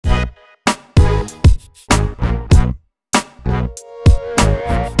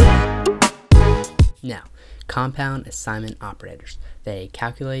Now, compound assignment operators. They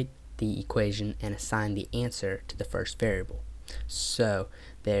calculate the equation and assign the answer to the first variable. So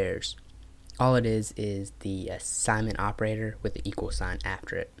there's all it is the assignment operator with the equal sign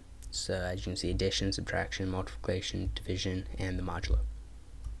after it. So as you can see, addition, subtraction, multiplication, division, and the modulo.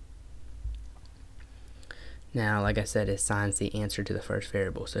 Now, like I said, it assigns the answer to the first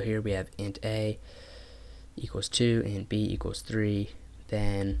variable. So here we have int a equals 2, int b equals 3,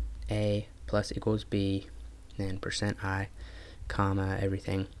 then a plus equals b, then %i, comma,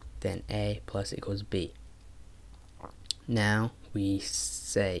 everything, then a plus equals b. Now we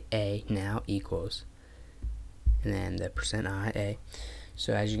say a now equals, and then the %i, a.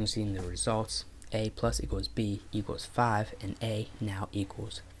 So as you can see in the results, a plus equals b equals 5, and a now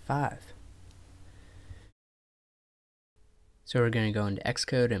equals 5. So we're going to go into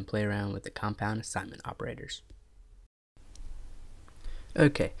Xcode and play around with the compound assignment operators.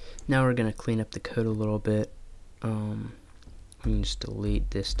 Okay, now we're going to clean up the code a little bit. We can just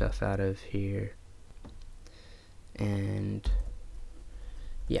delete this stuff out of here. And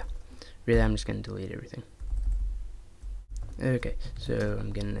yeah, really I'm just going to delete everything. Okay, so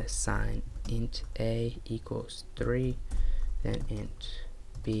I'm going to assign int a equals 3, then int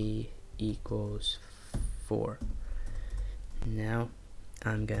b equals 4. Now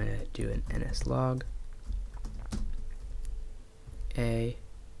I'm going to do an nslog a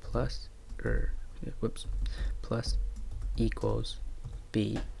plus equals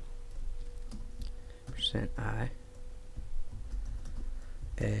b %i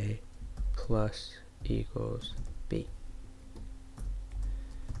a plus equals b.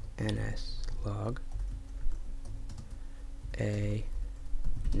 nslog a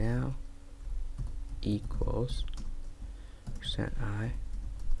now equals %i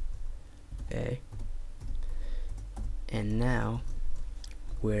a, and now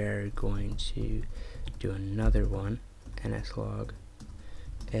we're going to do another one, nslog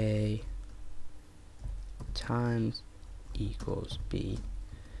a times equals b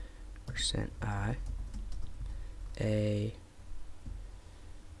 %i a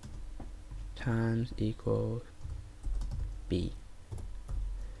times equals b.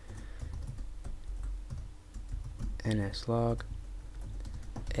 nslog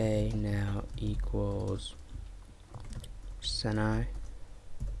a now equals %i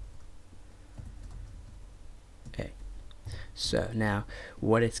a. So now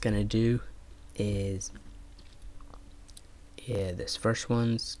what it's going to do is this first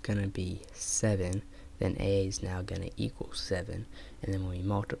one's going to be 7, then a is now going to equal 7, and then when we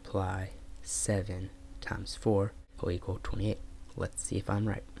multiply 7 times 4 will equal 28. Let's see if I'm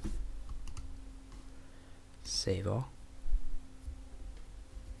right. Save all.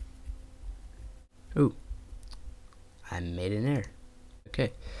 Ooh, I made an error.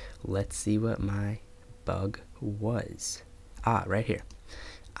 Okay, let's see what my bug was. Ah, right here.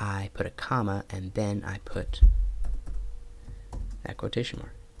 I put a comma and then I put that quotation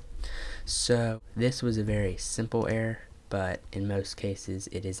mark. So this was a very simple error, but in most cases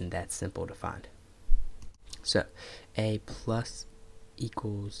it isn't that simple to find. So a plus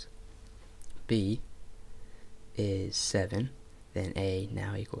equals b is 7, then a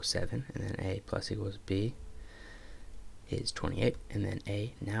now equals 7, and then a plus equals b is 28, and then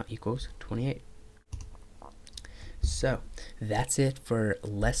a now equals 28. So that's it for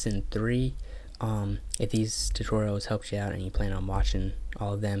lesson 3. If these tutorials helped you out and you plan on watching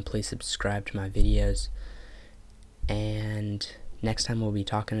all of them, please subscribe to my videos. And next time we'll be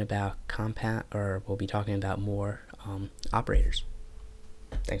talking about we'll be talking about more operators.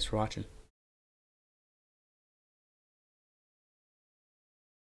 Thanks for watching.